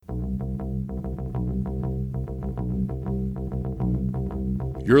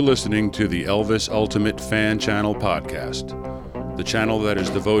You're listening to the Elvis Ultimate Fan Channel podcast, the channel that is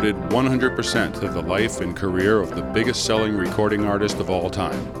devoted 100% to the life and career of the biggest selling recording artist of all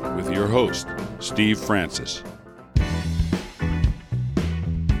time, with your host, Steve Francis.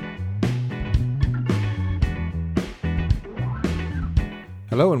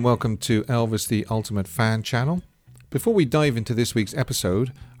 Hello and welcome to Elvis the Ultimate Fan Channel. Before we dive into this week's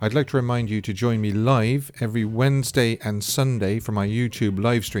episode, I'd like to remind you to join me live every Wednesday and Sunday for my YouTube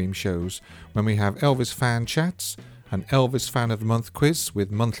live stream shows when we have Elvis Fan Chats, an Elvis Fan of the Month quiz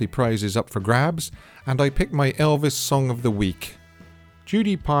with monthly prizes up for grabs, and I pick my Elvis Song of the Week.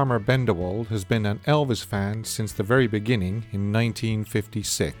 Judy Palmer Bendewald has been an Elvis fan since the very beginning in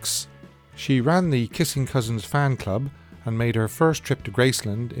 1956. She ran the Kissing Cousins fan club and made her first trip to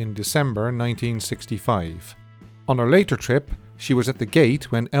Graceland in December 1965. On her later trip, she was at the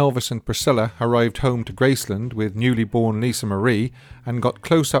gate when Elvis and Priscilla arrived home to Graceland with newly born Lisa Marie and got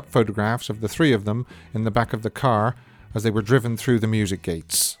close-up photographs of the three of them in the back of the car as they were driven through the music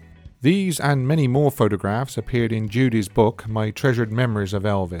gates. These and many more photographs appeared in Judy's book, My Treasured Memories of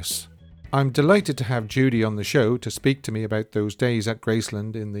Elvis. I'm delighted to have Judy on the show to speak to me about those days at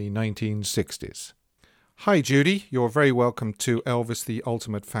Graceland in the 1960s. Hi Judy, you're very welcome to Elvis the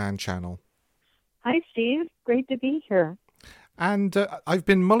Ultimate Fan Channel. Hi Steve, great to be here. And I've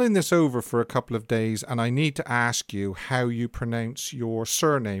been mulling this over for a couple of days and I need to ask you how you pronounce your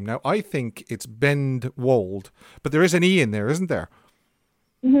surname. Now I think it's Bendewald, but there is an E in there, isn't there?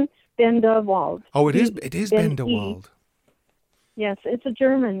 Mm-hmm. Bendewald. Oh, it is Bendewald. Yes, it's a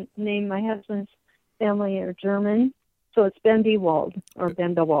German name. My husband's family are German. So it's Bendewald or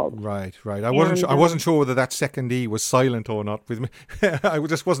Bendewald. Right. I wasn't sure whether that second E was silent or not with me. I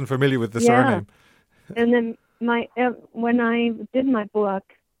just wasn't familiar with the surname. And then when I did my book,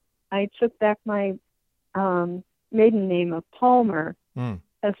 I took back my maiden name of Palmer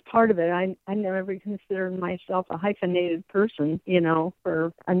as part of it. I never considered myself a hyphenated person,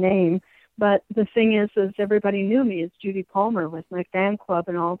 for a name. But the thing is everybody knew me as Judy Palmer with my fan club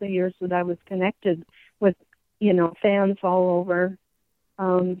and all the years that I was connected with fans all over.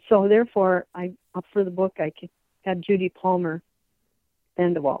 So therefore, for the book, I had Judy Palmer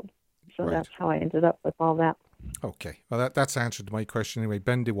Bendewald. So That's how I ended up with all that. Okay. Well, that's answered my question anyway.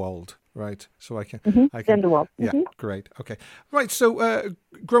 Bendewald, right? So I can. Bendewald. Yeah. Great. Okay. Right. So,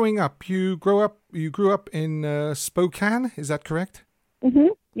 growing up, you grew up in Spokane. Is that correct? Mm-hmm.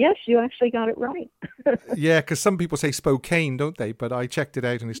 Yes, you actually got it right. Yeah, because some people say Spokane, don't they? But I checked it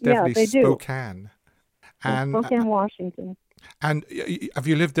out, and it's definitely Spokane. And Spokane, Washington. And have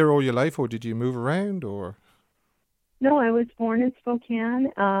you lived there all your life, or did you move around, or? No, I was born in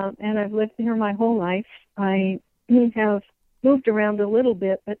Spokane, and I've lived here my whole life. I have moved around a little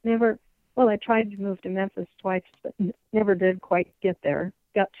bit, but never. Well, I tried to move to Memphis twice, but never did quite get there.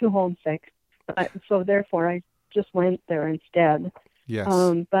 Got too homesick, so therefore I just went there instead. Yes.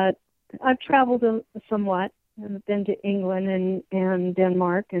 But I've traveled somewhat. I've been to England and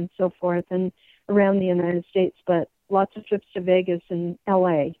Denmark and so forth, and around the United States, but lots of trips to Vegas and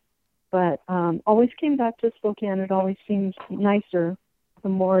L.A. But always came back to Spokane. It always seems nicer the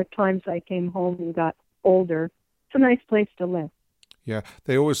more times I came home and got older. It's a nice place to live. Yeah,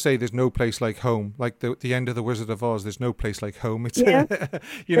 they always say there's no place like home. Like the end of The Wizard of Oz, there's no place like home. It's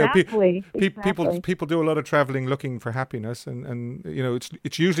exactly. People do a lot of traveling looking for happiness, and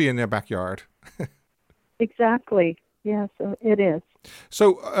it's usually in their backyard. Exactly. Yes, it is.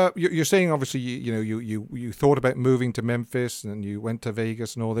 So you're saying obviously you thought about moving to Memphis and you went to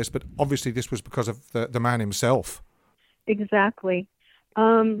Vegas and all this, but obviously this was because of the man himself. Exactly.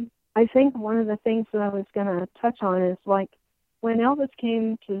 I think one of the things that I was going to touch on is like when Elvis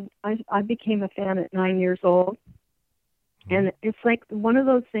came to, I became a fan at 9 years old, and it's like one of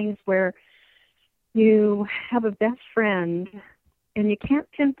those things where you have a best friend and you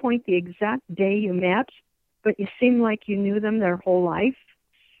can't pinpoint the exact day you met, but you seem like you knew them their whole life.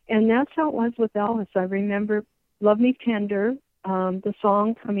 And that's how it was with Elvis. I remember Love Me Tender, the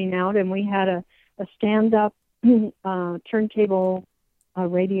song coming out, and we had a stand-up turntable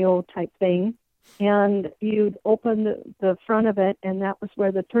radio type thing. And you'd open the front of it, and that was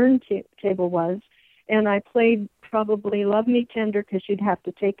where the turntable was. And I played probably Love Me Tender because you'd have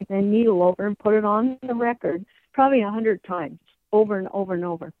to take a needle over and put it on the record probably 100 times, over and over and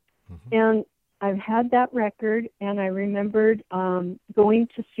over. Mm-hmm. And I've had that record, and I remembered going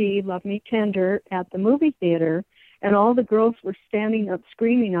to see Love Me Tender at the movie theater, and all the girls were standing up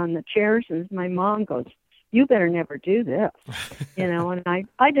screaming on the chairs, and my mom goes, "You better never do this," and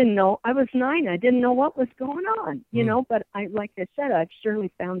I didn't know. I was 9. I didn't know what was going on, but like I said, I've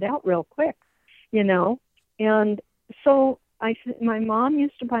surely found out real quick, and so my mom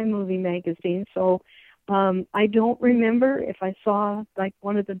used to buy movie magazines, so I don't remember if I saw like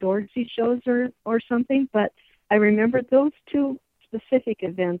one of the Dorsey shows or something, but I remember those two specific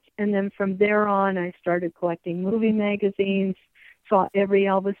events. And then from there on, I started collecting movie magazines, saw every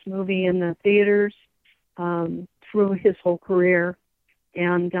Elvis movie in the theaters through his whole career.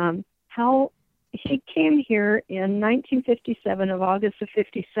 And how he came here in 1957, of August of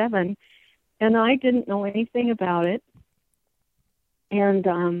 57, and I didn't know anything about it. And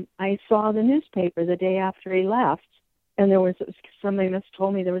I saw the newspaper the day after he left, and somebody must have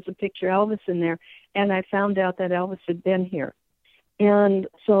told me there was a picture of Elvis in there, and I found out that Elvis had been here. And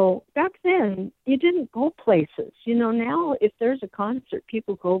so back then, you didn't go places. You know, now if there's a concert,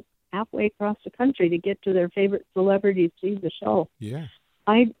 people go halfway across the country to get to their favorite celebrity to see the show. Yeah.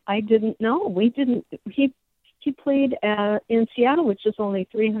 I didn't know. We didn't. He played in Seattle, which is only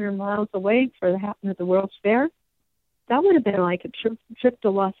 300 miles away, for the World's Fair. That would have been like a trip to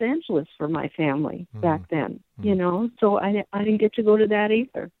Los Angeles for my family back then, you know. So I didn't get to go to that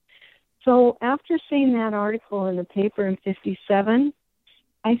either. So after seeing that article in the paper in 57,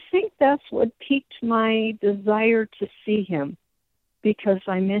 I think that's what piqued my desire to see him, because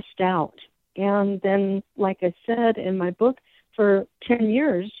I missed out. And then, like I said in my book, for 10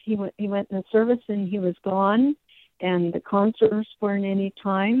 years, he went in the service and he was gone, and the concerts weren't any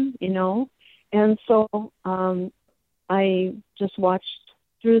time, you know. And so I just watched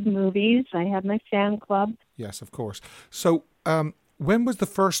through the movies. I had my fan club. Yes, of course. So when was the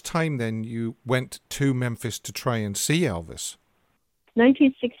first time then you went to Memphis to try and see Elvis?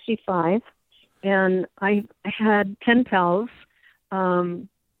 1965, and I had pen pals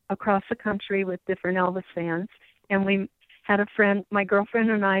across the country with different Elvis fans, and we had a friend, my girlfriend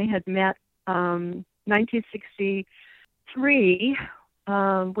and I had met 1963.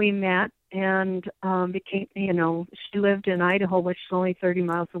 We met and became, you know, she lived in Idaho, which is only 30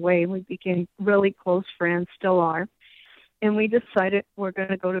 miles away. We became really close friends, still are. And we decided we're going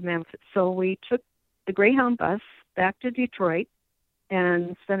to go to Memphis. So we took the Greyhound bus back to Detroit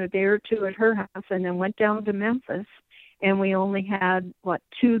and spent a day or two at her house, and then went down to Memphis. And we only had,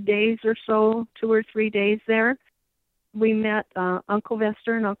 2 days or so, 2 or 3 days there. We met Uncle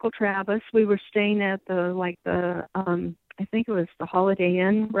Vester and Uncle Travis. We were staying at I think it was the Holiday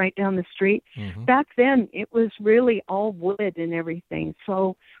Inn right down the street. Mm-hmm. Back then, it was really all wood and everything.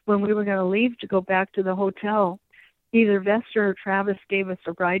 So when we were going to leave to go back to the hotel, either Vester or Travis gave us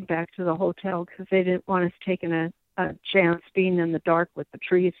a ride back to the hotel, because they didn't want us taking a chance being in the dark with the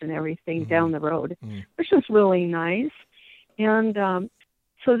trees and everything down the road, which was really nice. And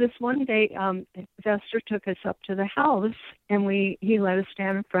so this one day, Vester took us up to the house, and he let us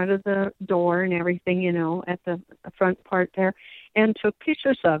stand in front of the door and everything, you know, at the front part there, and took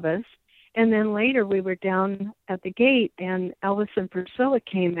pictures of us. And then later we were down at the gate, and Elvis and Priscilla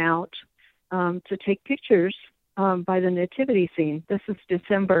came out to take pictures by the nativity scene. This is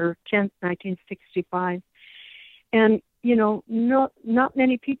December 10th, 1965. And, you know, not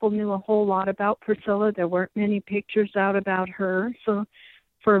many people knew a whole lot about Priscilla. There weren't many pictures out about her. So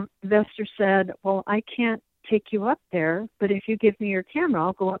Vester said, well, I can't take you up there, but if you give me your camera,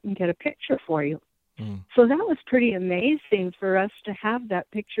 I'll go up and get a picture for you. So that was pretty amazing for us to have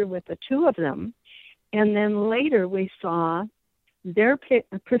that picture with the two of them. And then later we saw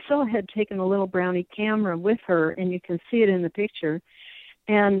Priscilla had taken a little brownie camera with her, and you can see it in the picture.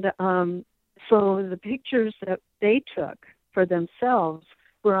 And so the pictures that they took for themselves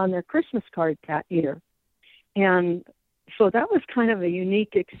were on their Christmas card that year. And so that was kind of a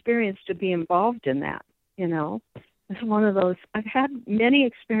unique experience to be involved in that, you know. It's one of those, I've had many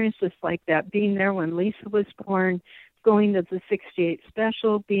experiences like that, being there when Lisa was born, going to the 68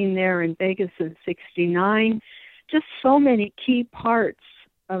 special, being there in Vegas in 69, just so many key parts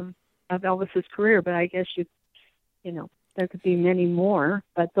of Elvis's career. But I guess you know, there could be many more,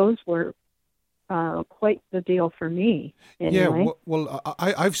 but those were quite the deal for me. Anyway. Yeah, well,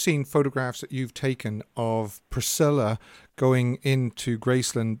 I've seen photographs that you've taken of Priscilla going into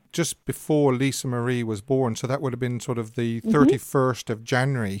Graceland just before Lisa Marie was born. So that would have been sort of the 31st of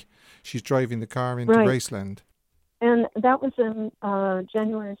January. She's driving the car into Graceland. And that was in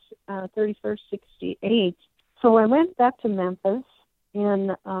January 31st, 68. So I went back to Memphis,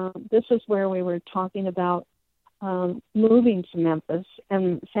 and this is where we were talking about moving to Memphis,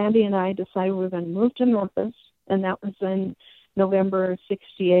 and Sandy and I decided we were going to move to Memphis, and that was in November of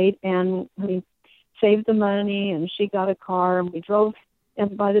 68, and we saved the money, and she got a car, and we drove,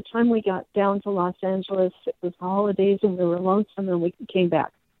 and by the time we got down to Los Angeles, it was holidays, and we were lonesome, and we came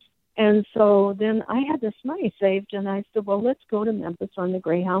back. And so then I had this money saved, and I said, well, let's go to Memphis on the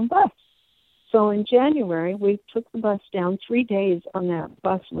Greyhound bus. So in January, we took the bus down. 3 days on that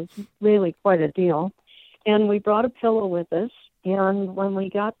bus was really quite a deal. And we brought a pillow with us. And when we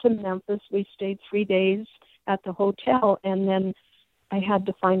got to Memphis, we stayed 3 days at the hotel. And then I had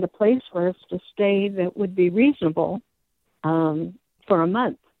to find a place for us to stay that would be reasonable for a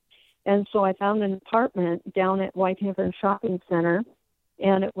month. And so I found an apartment down at Whitehaven Shopping Center.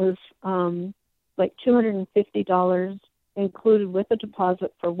 And it was like $250 included with a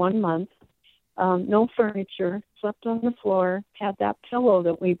deposit for 1 month. No furniture, slept on the floor, had that pillow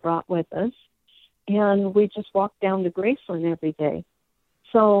that we brought with us, and we just walked down to Graceland every day.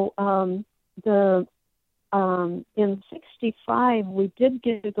 So in '65, we did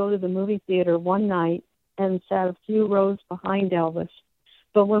get to go to the movie theater one night and sat a few rows behind Elvis.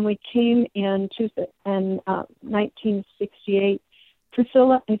 But when we came in 1968,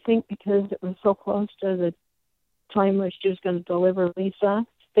 Priscilla, I think because it was so close to the time where she was going to deliver Lisa,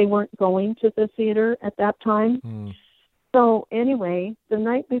 they weren't going to the theater at that time. So anyway, the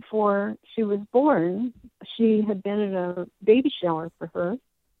night before she was born, she had been at a baby shower for her,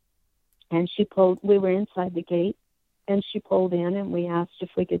 and we were inside the gate, and she pulled in, and we asked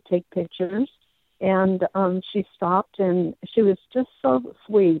if we could take pictures, and she stopped, and she was just so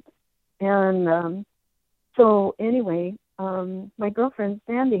sweet. And so anyway, my girlfriend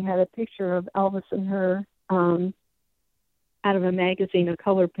Sandy had a picture of Elvis and her out of a magazine, a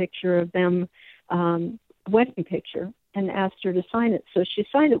color picture of them, wedding picture, and asked her to sign it. So she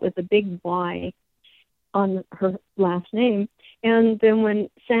signed it with a big Y on her last name. And then when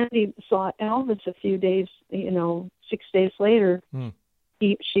Sandy saw Elvis a few days, 6 days later,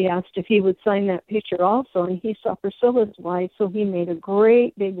 she asked if he would sign that picture also, and he saw Priscilla's Y, so he made a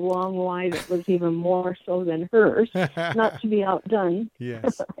great big long Y that was even more so than hers, not to be outdone.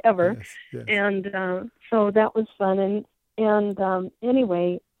 Yes. Ever. Yes. And so that was fun. And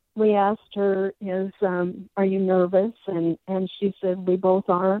anyway, we asked her, are you nervous? And she said, we both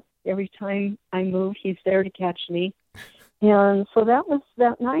are. Every time I move, he's there to catch me. And so that was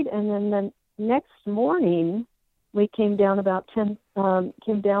that night. And then the next morning, we came down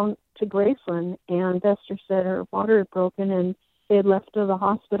came down to Graceland, and Esther said her water had broken, and they had left to the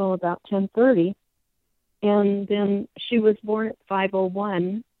hospital about 10:30. And then she was born at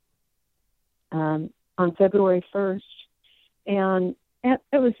 5:01 on February 1st. And it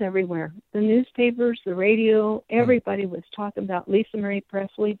was everywhere. The newspapers, the radio, everybody was talking about Lisa Marie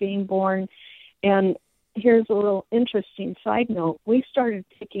Presley being born. And here's a little interesting side note. We started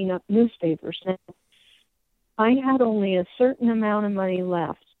picking up newspapers. Now, I had only a certain amount of money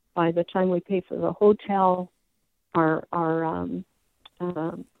left by the time we paid for the hotel, our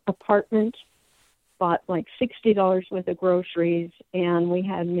apartment, bought like $60 worth of groceries, and we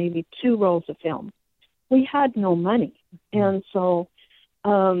had maybe 2 rolls of film. We had no money. And so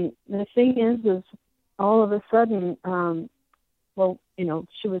the thing is all of a sudden,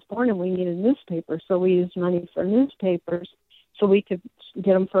 she was born and we needed newspapers, so we used money for newspapers so we could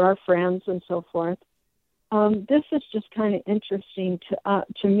get them for our friends and so forth. This is just kind of interesting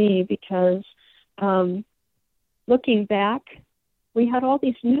to me because looking back, we had all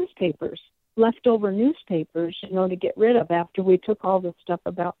these newspapers, leftover newspapers, to get rid of after we took all the stuff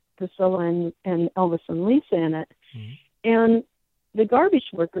about Priscilla and Elvis and Lisa in it. Mm-hmm. And the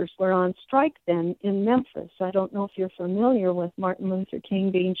garbage workers were on strike then in Memphis. I don't know if you're familiar with Martin Luther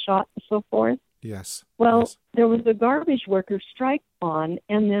King being shot and so forth. Yes. Well, yes. There was a garbage worker strike on,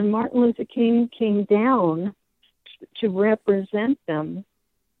 and then Martin Luther King came down to represent them,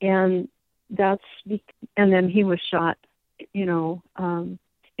 and then he was shot, in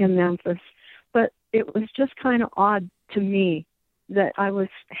Memphis. But it was just kind of odd to me that I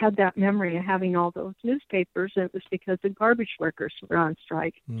had that memory of having all those newspapers, and it was because the garbage workers were on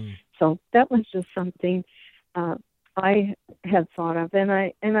strike. So that was just something I had thought of, and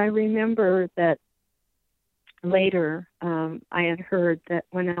I remember that later I had heard that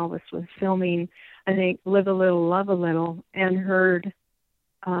when Elvis was filming, I think Live a Little, Love a Little, and heard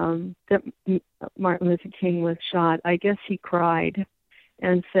that Martin Luther King was shot. I guess he cried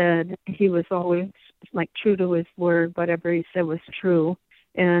and said he was always true to his word. Whatever he said was true,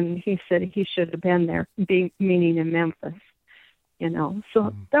 and he said he should have been there, meaning in Memphis.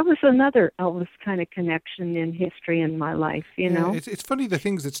 So that was another Elvis kind of connection in history in my life, Yeah, it's funny the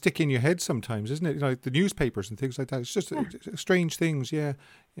things that stick in your head sometimes, isn't it? Like the newspapers and things like that. It's just strange things, yeah.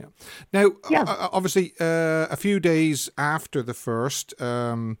 Now, obviously, a few days after the first,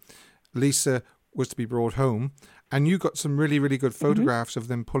 Lisa was to be brought home, and you got some really, really good photographs of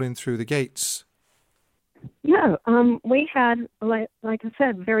them pulling through the gates. Yeah, we had, like I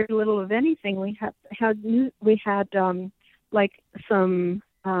said, very little of anything. We had some,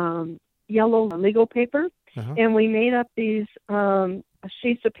 yellow legal paper, Uh-huh. and we made up these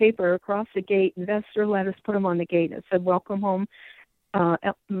sheets of paper across the gate. Investor let us put them on the gate. It said, "Welcome home,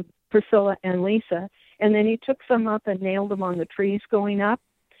 Priscilla and Lisa." And then he took some up and nailed them on the trees going up,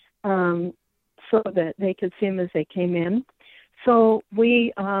 so that they could see them as they came in. So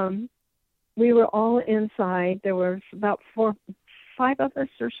we were all inside. There was about 5 of us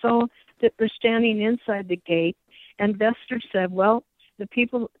or so that were standing inside the gate. And Vester said, well, the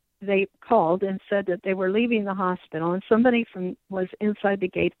people, they called and said that they were leaving the hospital, and somebody was inside the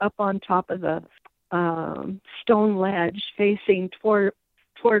gate up on top of the stone ledge facing toward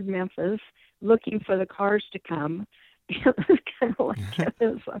Memphis, looking for the cars to come. It was kind of like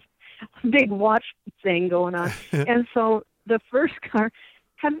it was a big watch thing going on. And so the first car,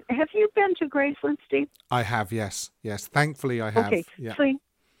 have you been to Graceland, Steve? I have, yes. Thankfully, I have. Okay.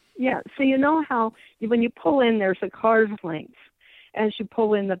 Yeah. So you know how when you pull in, there's a car's length as you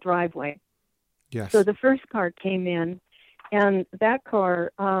pull in the driveway. Yes. So the first car came in, and that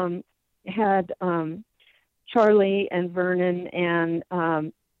car had Charlie and Vernon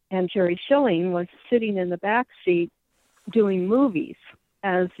and Jerry Schilling was sitting in the back seat doing movies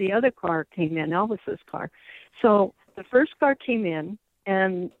as the other car came in, Elvis's car. So the first car came in,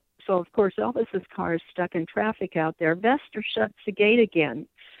 and so of course Elvis's car is stuck in traffic out there. Vester shuts the gate again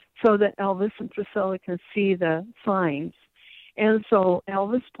so that Elvis and Priscilla can see the signs. And so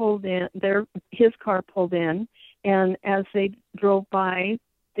Elvis pulled in, his car pulled in, and as they drove by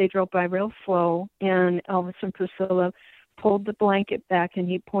real slow, and Elvis and Priscilla pulled the blanket back, and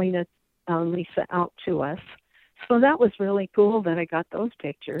he pointed Lisa out to us. So that was really cool that I got those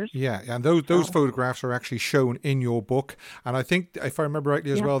pictures. Yeah, and those photographs are actually shown in your book. And I think, if I remember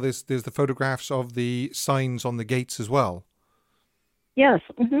rightly as well, there's the photographs of the signs on the gates as well. Yes.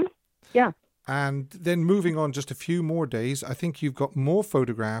 Mm-hmm. Yeah. And then moving on just a few more days, I think you've got more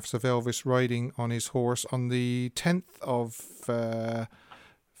photographs of Elvis riding on his horse on the 10th of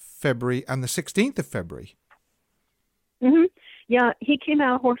February and the 16th of February. Mm-hmm. Yeah, he came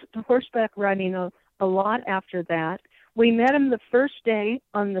out horseback riding a lot after that. We met him the first day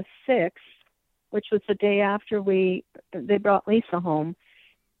on the 6th, which was the day after they brought Lisa home.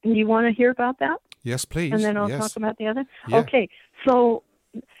 And you want to hear about that? Yes, please. And then I'll talk about the other? Yeah. Okay, so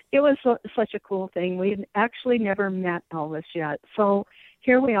it was such a cool thing. We had actually never met Elvis yet. So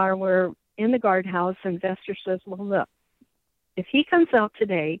here we are, we're in the guardhouse, and Vester says, well, look, if he comes out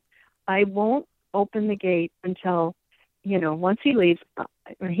today, I won't open the gate until, once he leaves,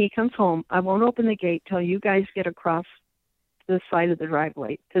 when he comes home, I won't open the gate till you guys get across the side of the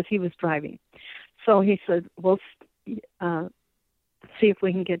driveway, because he was driving. So he said, we'll see if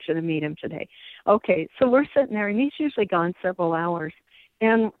we can get you to meet him today. Okay, so we're sitting there, and he's usually gone several hours,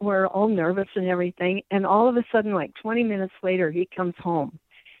 and we're all nervous and everything, and all of a sudden, like 20 minutes later, he comes home.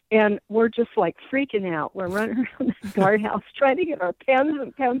 And we're just like freaking out. We're running around the guardhouse trying to get our pens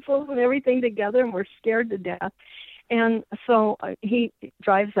and pencils and everything together, and we're scared to death. And so he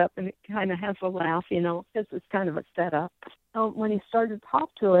drives up and kind of has a laugh, because it's kind of a setup. So when he started to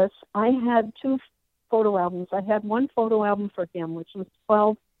talk to us, I had 2 photo albums. I had one photo album for him, which was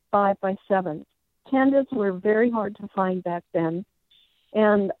 12 5x7. Candids were very hard to find back then.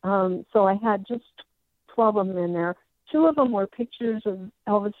 And so I had just 12 of them in there. 2 of them were pictures of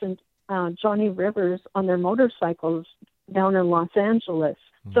Elvis and Johnny Rivers on their motorcycles down in Los Angeles.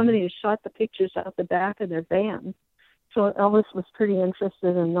 Mm-hmm. Somebody had shot the pictures out the back of their van. So Elvis was pretty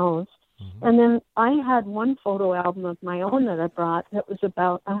interested in those. Mm-hmm. And then I had one photo album of my own that I brought that was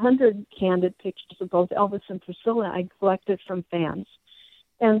about 100 candid pictures of both Elvis and Priscilla I collected from fans.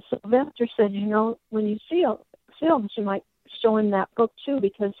 And so Vester said, when you see Elvis, you might show him that book too,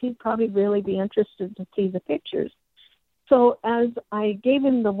 because he'd probably really be interested to see the pictures. So as I gave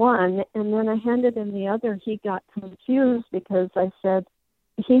him the one and then I handed him the other, he got confused because I said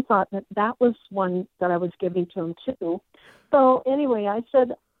he thought that was one that I was giving to him too. So anyway, I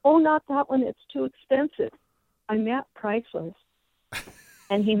said, oh, not that one. It's too expensive. I'm at priceless.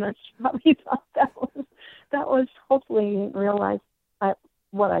 And he must probably thought that was hopefully he realized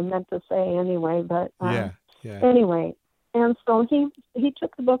what I meant to say anyway. But anyway. And so he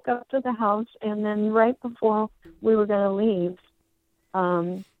took the book up to the house, and then right before we were going to leave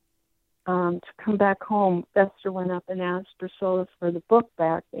to come back home, Vester went up and asked Priscilla for the book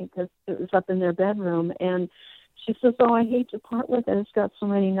back because it was up in their bedroom. And she says, oh, I hate to part with it. It's got so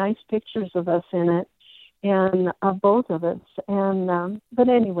many nice pictures of us in it, and of both of us. And but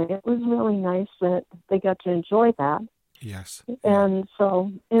anyway, it was really nice that they got to enjoy that. Yes. And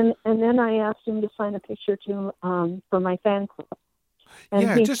so, and then I asked him to sign a picture too for my fan club.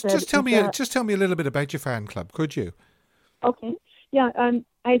 And just tell me a little bit about your fan club, could you? Okay. Yeah,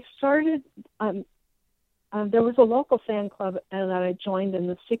 I started. There was a local fan club that I joined in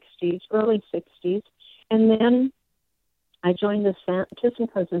the early '60s, and then I joined this Kiss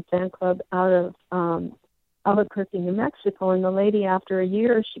and Cousin fan club out of Albuquerque, New Mexico. And the lady, after a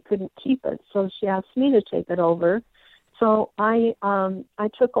year, she couldn't keep it, so she asked me to take it over. So I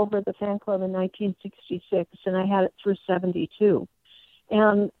took over the fan club in 1966, and I had it through '72.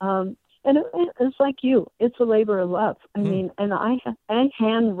 And it's like you. It's a labor of love. I mean, and I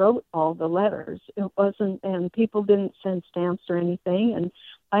hand wrote all the letters. It wasn't, and people didn't send stamps or anything. And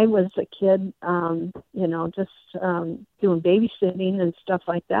I was a kid, just doing babysitting and stuff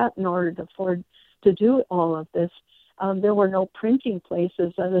like that in order to afford to do all of this. There were no printing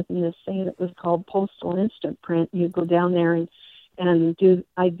places other than this thing that was called Postal Instant Print. You go down there and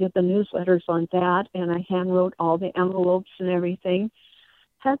I did the newsletters on that, and I hand wrote all the envelopes and everything.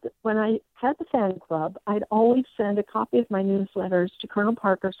 When I had the fan club, I'd always send a copy of my newsletters to Colonel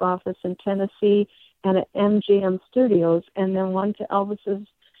Parker's office in Tennessee and at MGM Studios, and then one to Elvis's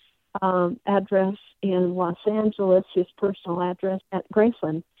address in Los Angeles, his personal address at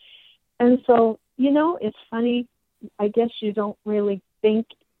Graceland. And so, it's funny. I guess you don't really think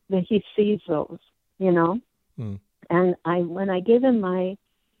that he sees those, And when I gave him my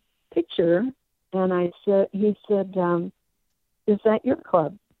picture, and he said, is that your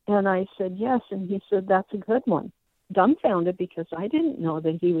club? And I said, yes. And he said, that's a good one. Dumbfounded, because I didn't know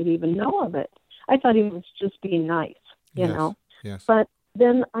that he would even know of it. I thought he was just being nice, you know. Yes. But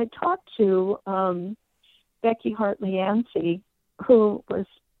then I talked to Becky Hartley Yancey, who was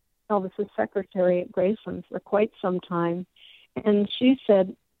Elvis's secretary at Graceland for quite some time. And she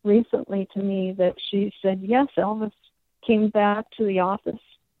said recently to me that she said, yes, Elvis came back to the office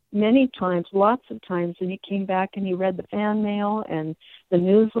many times, lots of times, and he came back and he read the fan mail and the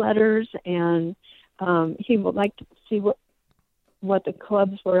newsletters, and he would like to see what the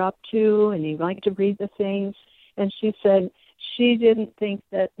clubs were up to, and he liked to read the things. And she said she didn't think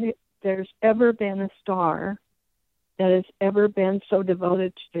that there's ever been a star that has ever been so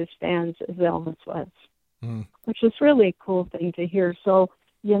devoted to his fans as Elvis was, which was really a cool thing to hear. So,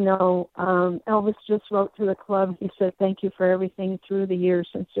 Elvis just wrote to the club. He said, thank you for everything through the years.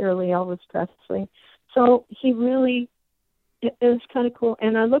 Sincerely, Elvis Presley. So he really, it was kind of cool.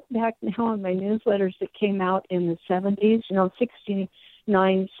 And I look back now on my newsletters that came out in the 70s,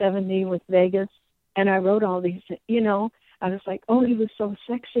 69, 70 with Vegas. And I wrote all these, I was like, oh, he was so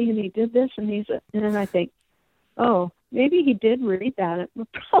sexy and he did this and and then I think, oh, maybe he did read that. It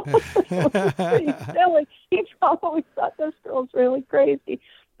probably was pretty silly. He probably thought this girl's really crazy.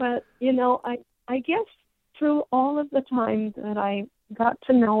 But, I guess through all of the time that I got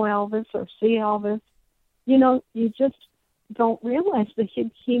to know Elvis or see Elvis, you just don't realize that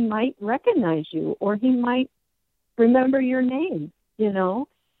he might recognize you, or he might remember your name,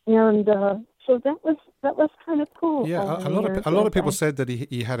 And so that was kind of cool. Yeah, a lot of people said that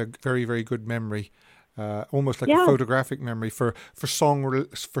he had a very, very good memory. Almost like a photographic memory for song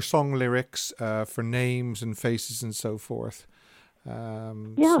lyrics, for names and faces and so forth.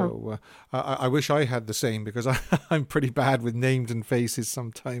 So I wish I had the same, because I'm pretty bad with names and faces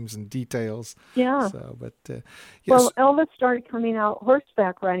sometimes and details. Yeah. So, but yes. Well, Elvis started coming out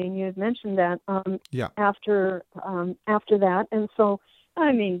horseback riding. You had mentioned that. After that, and so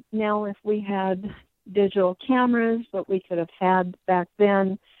I mean, now if we had digital cameras, what we could have had back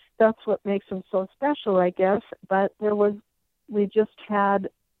then, that's what makes them so special, I guess. But we just had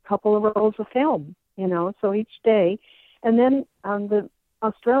a couple of rolls of film, so each day. And then the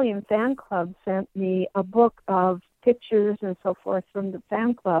Australian fan club sent me a book of pictures and so forth from the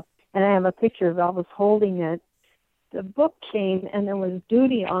fan club, and I have a picture of Elvis holding it. The book came, and there was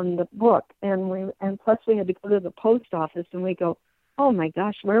duty on the book, and plus we had to go to the post office, and we go, oh my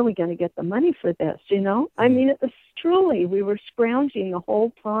gosh, where are we going to get the money for this? I mean, it was truly, we were scrounging the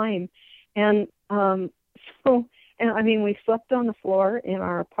whole time. And we slept on the floor in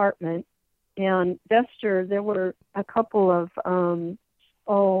our apartment. And Vester, there were a couple of,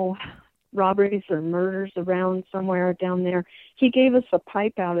 robberies or murders around somewhere down there. He gave us a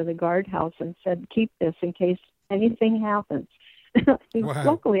pipe out of the guardhouse and said, keep this in case anything happens. Wow.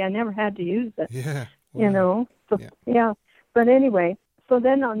 Luckily, I never had to use it. Yeah. Wow. Yeah. But anyway, so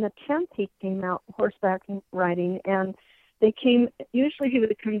then on the 10th, he came out horseback riding, and usually he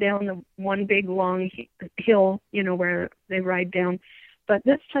would come down the one big long hill, where they ride down. But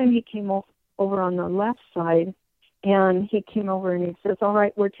this time he came over on the left side, and he came over and he says, all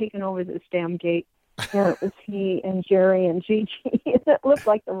right, we're taking over this damn gate. And it was he and Jerry and Gigi. It looked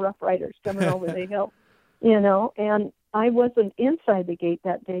like the Rough Riders coming over the hill, and I wasn't inside the gate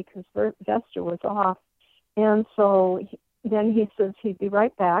that day because Vester was off. And so then he says he'd be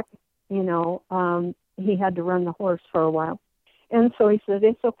right back. He had to run the horse for a while. And so he said,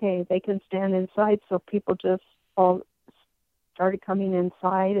 it's okay. They can stand inside. So people just all started coming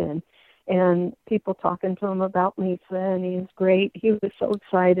inside and people talking to him about Lisa. And he was great. He was so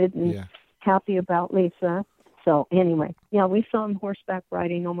excited and happy about Lisa. So anyway, we saw him horseback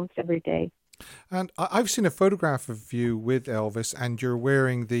riding almost every day. And I've seen a photograph of you with Elvis, and you're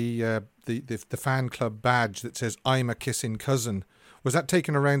wearing the fan club badge that says "I'm a kissing cousin." Was that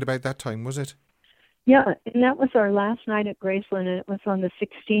taken around about that time? Was it? Yeah, and that was our last night at Graceland, and it was on the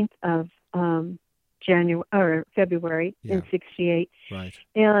 16th of February in '68. Right.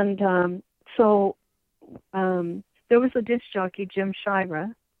 And so there was a disc jockey, Jim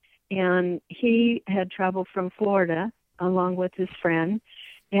Shira, and he had traveled from Florida along with his friend.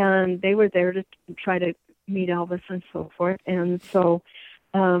 And they were there to try to meet Elvis and so forth. And so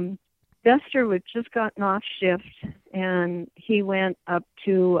Vester had just gotten off shift, and he went up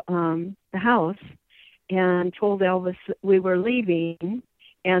to the house and told Elvis that we were leaving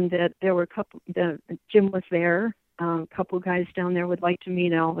and that there were Jim was there, a couple guys down there would like to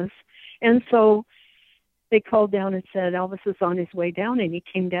meet Elvis. And so they called down and said Elvis is on his way down, and he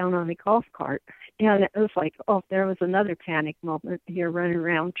came down on a golf cart. And it was like, there was another panic moment here, running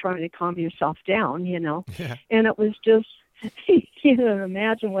around trying to calm yourself down, Yeah. And it was just, you can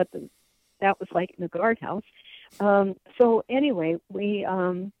imagine what that was like in the guardhouse. So anyway, we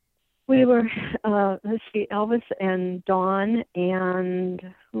were, let's see, Elvis and Dawn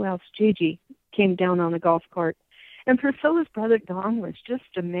and who else? Gigi came down on the golf cart. And Priscilla's brother Don was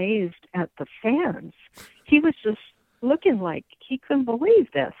just amazed at the fans. He was just looking like he couldn't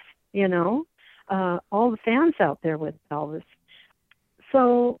believe this, all the fans out there with Elvis.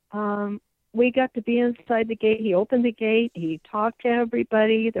 So we got to be inside the gate. He opened the gate. He talked to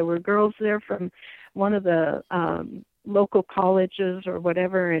everybody. There were girls there from one of the local colleges or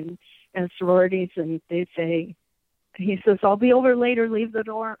whatever and sororities, and they'd say, he says, I'll be over later, leave the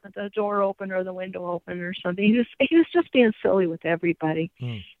door open or the window open or something. He was just being silly with everybody.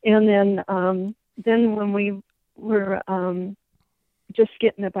 And then when we were just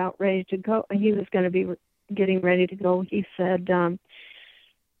getting about ready to go, he was going to be getting ready to go, he said,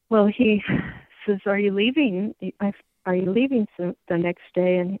 he says, are you leaving? Are you leaving the next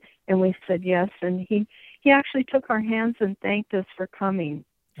day? And we said yes. And he actually took our hands and thanked us for coming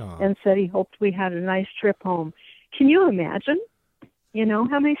and said he hoped we had a nice trip home. Can you imagine,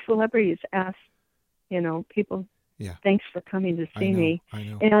 how many celebrities ask, people, thanks for coming to see me. I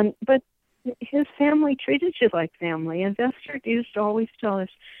know. But his family treated you like family. And Vester used to always tell us,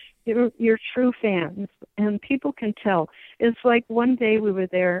 you're true fans, and people can tell. It's like one day we were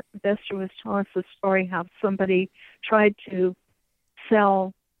there, Vester was telling us the story how somebody tried to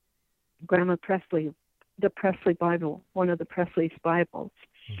sell Grandma Presley, the Presley Bible, one of the Presley's Bibles.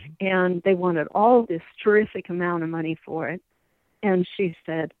 And they wanted all this terrific amount of money for it. And she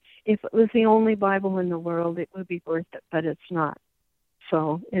said, if it was the only Bible in the world, it would be worth it, but it's not.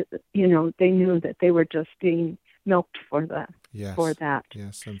 So, they knew that they were just being milked for that. Yes,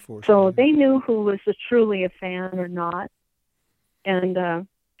 unfortunately. So they knew who was truly a fan or not. And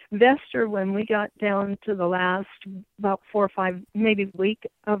Vester, when we got down to the last about 4 or 5, maybe week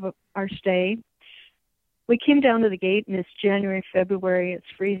of our stay, we came down to the gate, and it's January, February. It's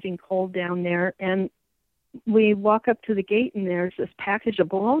freezing cold down there. And we walk up to the gate, and there's this package of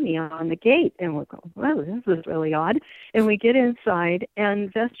bologna on the gate. And we go, well, this is really odd. And we get inside,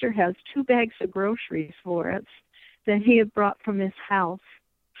 and Vester has 2 bags of groceries for us that he had brought from his house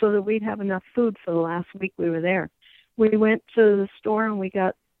so that we'd have enough food for the last week we were there. We went to the store, and we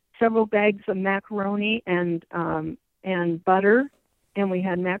got several bags of macaroni and butter, and we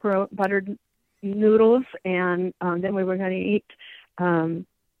had buttered noodles, and then we were going to eat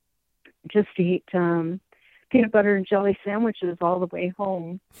peanut butter and jelly sandwiches all the way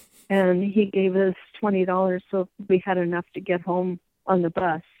home. And he gave us $20 so we had enough to get home on the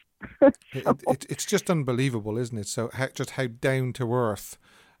bus. It's just unbelievable, isn't it? So how down to earth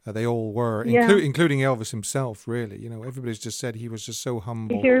they all were, including Elvis himself, really. Everybody's just said he was just so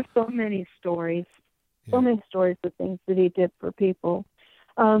humble. You hear so many stories, of things that he did for people.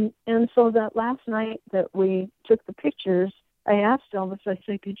 And so that last night that we took the pictures, I asked Elvis, I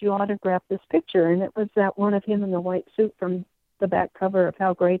said, could you autograph this picture? And it was that one of him in the white suit from the back cover of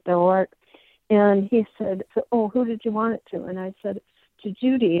How Great Thou Art. And he said, who did you want it to? And I said, to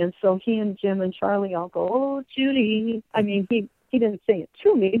Judy. And so he and Jim and Charlie all go, oh, Judy. I mean, he didn't say it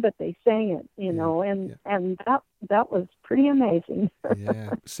to me, but they sang it, and that was pretty amazing.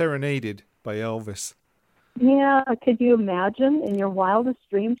 Serenaded by Elvis. Yeah, could you imagine in your wildest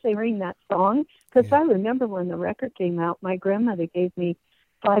dreams hearing that song Because Yeah. I remember when the record came out, my grandmother gave me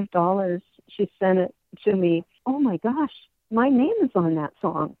 $5. She sent it to me. Oh my gosh, my name is on that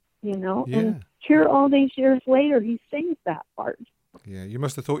song, Yeah. And here all these years later, he sings that part. Yeah, you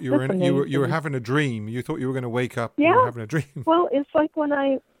must have thought you That's were you were amazing. having a dream. You thought you were going to wake up. You Yeah. were having a dream. Well, it's like when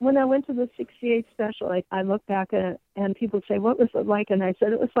I went to the '68 special, I look back at it and people say, "What was it like?" And I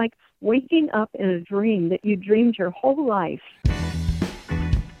said, "It was like waking up in a dream that you dreamed your whole life."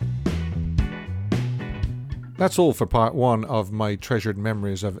 That's all for part 1 of my treasured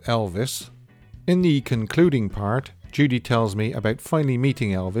memories of Elvis. In the concluding part, Judy tells me about finally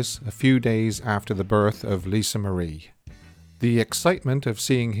meeting Elvis a few days after the birth of Lisa Marie. The excitement of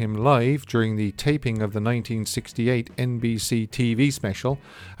seeing him live during the taping of the 1968 NBC TV special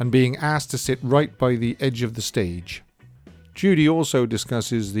and being asked to sit right by the edge of the stage. Judy also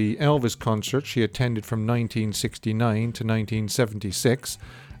discusses the Elvis concert she attended from 1969 to 1976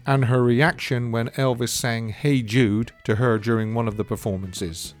 and her reaction when Elvis sang Hey Jude to her during one of the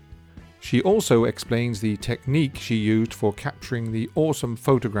performances. She also explains the technique she used for capturing the awesome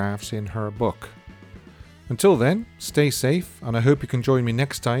photographs in her book. Until then, stay safe, and I hope you can join me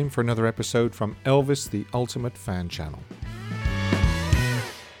next time for another episode from Elvis the Ultimate Fan Channel.